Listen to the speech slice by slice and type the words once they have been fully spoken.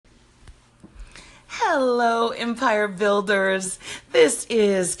Hello, Empire Builders. This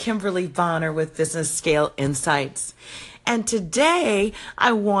is Kimberly Bonner with Business Scale Insights. And today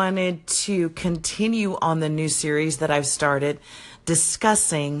I wanted to continue on the new series that I've started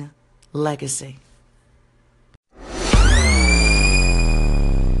discussing legacy.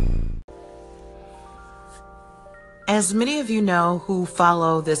 As many of you know who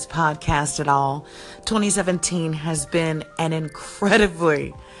follow this podcast at all, 2017 has been an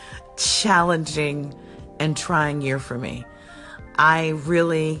incredibly challenging and trying year for me. I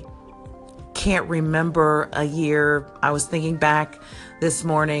really can't remember a year. I was thinking back this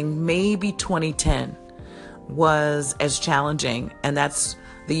morning, maybe 2010 was as challenging, and that's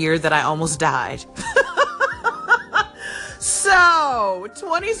the year that I almost died. So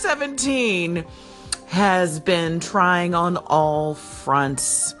 2017 has been trying on all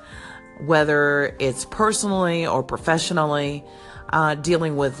fronts, whether it's personally or professionally,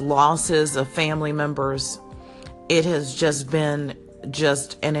 dealing with losses of family members. It has just been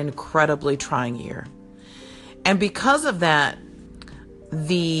an incredibly trying year. And because of that,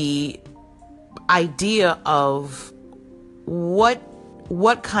 the idea of what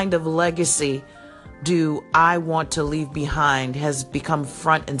kind of legacy do I want to leave behind has become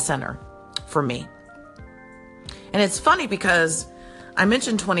front and center for me. And it's funny because I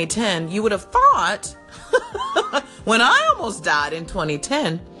mentioned 2010. You would have thought when I almost died in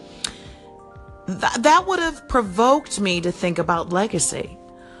 2010, that would have provoked me to think about legacy.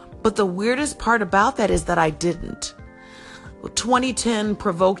 But the weirdest part about that is that I didn't. 2010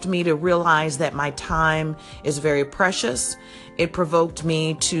 provoked me to realize that my time is very precious. It provoked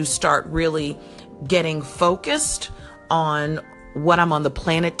me to start really getting focused on what I'm on the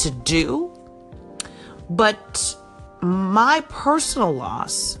planet to do. But my personal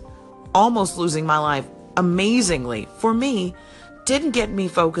loss, almost losing my life, amazingly, for me, didn't get me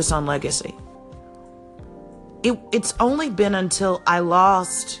focused on legacy. It's only been until I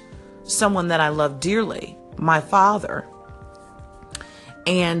lost someone that I love dearly, my father,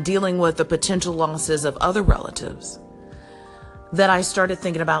 and dealing with the potential losses of other relatives, that I started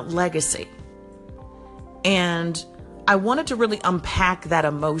thinking about legacy. And I wanted to really unpack that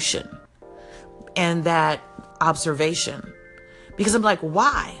emotion and that observation, because I'm like,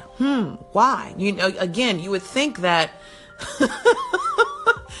 why? Why? You know, again, you would think that,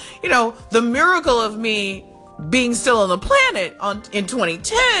 the miracle of me being still on the planet in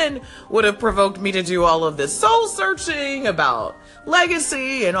 2010 would have provoked me to do all of this soul searching about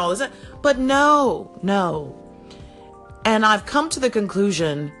legacy and all this. But no. And I've come to the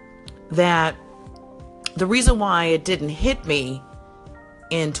conclusion that the reason why it didn't hit me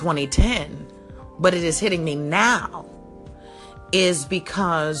in 2010, but it is hitting me now, is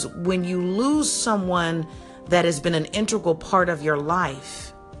because when you lose someone that has been an integral part of your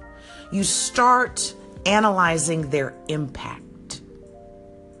life, you start analyzing their impact.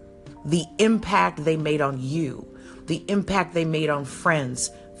 The impact they made on you, the impact they made on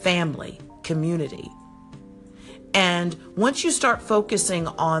friends, family, community. And once you start focusing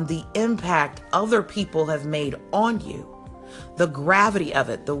on the impact other people have made on you, the gravity of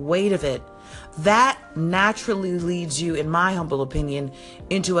it, the weight of it, that naturally leads you, in my humble opinion,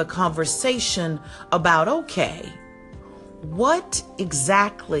 into a conversation about, okay, what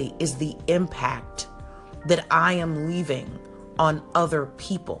exactly is the impact that I am leaving on other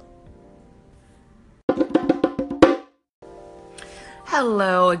people?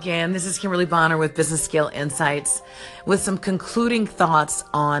 Hello again. This is Kimberly Bonner with Business Scale Insights with some concluding thoughts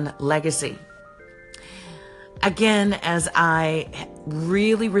on legacy. Again, as I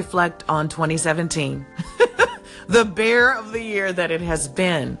really reflect on 2017, the bear of the year that it has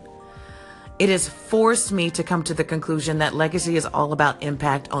been, it has forced me to come to the conclusion that legacy is all about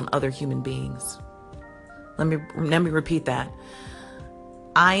impact on other human beings. Let me repeat that.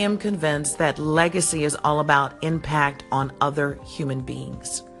 I am convinced that legacy is all about impact on other human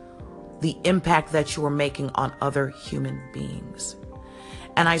beings. The impact that you are making on other human beings.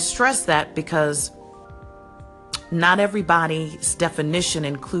 And I stress that because not everybody's definition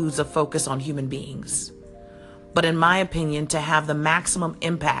includes a focus on human beings. But in my opinion, to have the maximum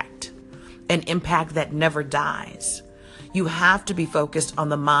impact, an impact that never dies, you have to be focused on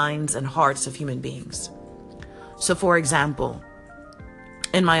the minds and hearts of human beings. So for example,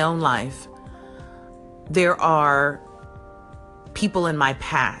 in my own life, there are people in my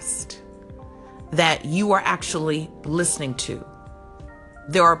past that you are actually listening to.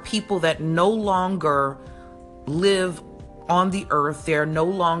 There are people that no longer live on the earth. They are no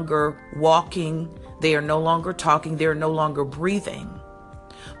longer walking. They are no longer talking. They are no longer breathing.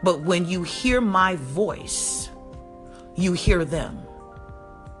 But when you hear my voice, you hear them.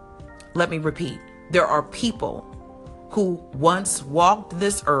 Let me repeat. There are people who once walked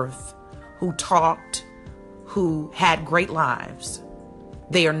this earth, who talked, who had great lives.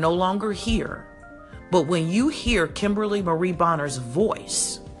 They are no longer here. But when you hear Kimberly Marie Bonner's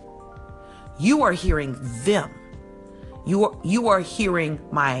voice, you are hearing them. You are hearing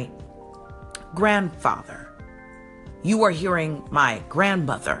my grandfather. You are hearing my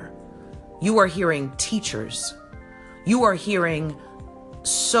grandmother. You are hearing teachers. You are hearing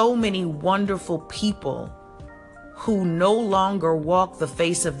so many wonderful people who no longer walk the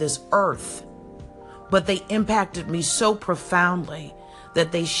face of this earth, but they impacted me so profoundly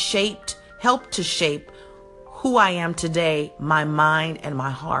that they helped to shape who I am today, my mind and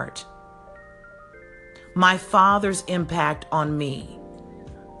my heart. My father's impact on me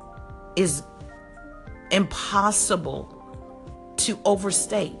is impossible to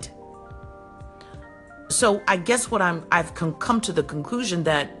overstate. So I guess I've come to the conclusion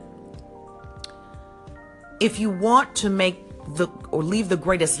that if you want to leave the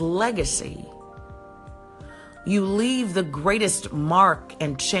greatest legacy, you leave the greatest mark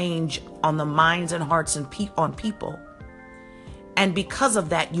and change on the minds and hearts and on people. And because of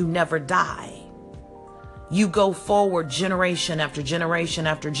that, you never die. You go forward generation after generation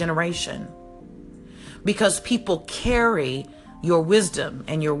after generation, because people carry your wisdom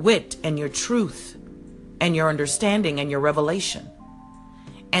and your wit and your truth and your understanding and your revelation.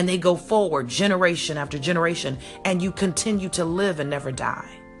 And they go forward generation after generation, and you continue to live and never die.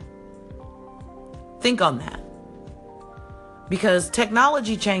 Think on that. Because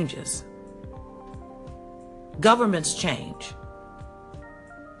technology changes. Governments change.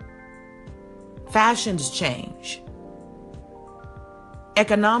 Fashions change.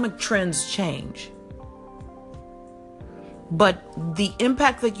 Economic trends change. But the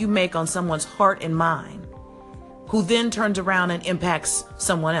impact that you make on someone's heart and mind, who then turns around and impacts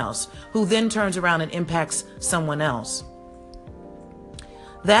someone else, who then turns around and impacts someone else,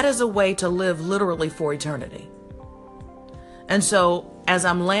 that is a way to live literally for eternity. And so, as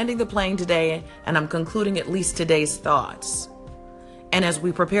I'm landing the plane today, and I'm concluding at least today's thoughts, and as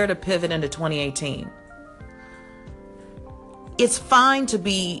we prepare to pivot into 2018, it's fine to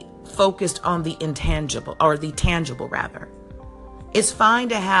be focused on the intangible, or the tangible rather. It's fine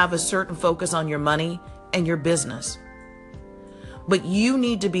to have a certain focus on your money and your business. But you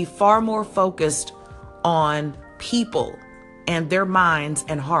need to be far more focused on people and their minds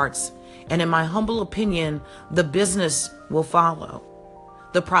and hearts. And in my humble opinion, the business will follow.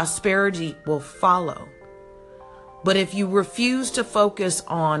 The prosperity will follow. But if you refuse to focus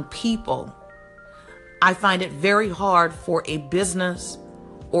on people, I find it very hard for a business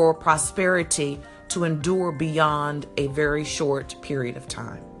or prosperity to endure beyond a very short period of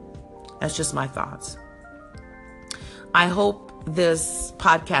time. That's just my thoughts. I hope this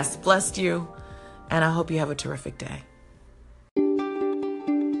podcast blessed you, and I hope you have a terrific day.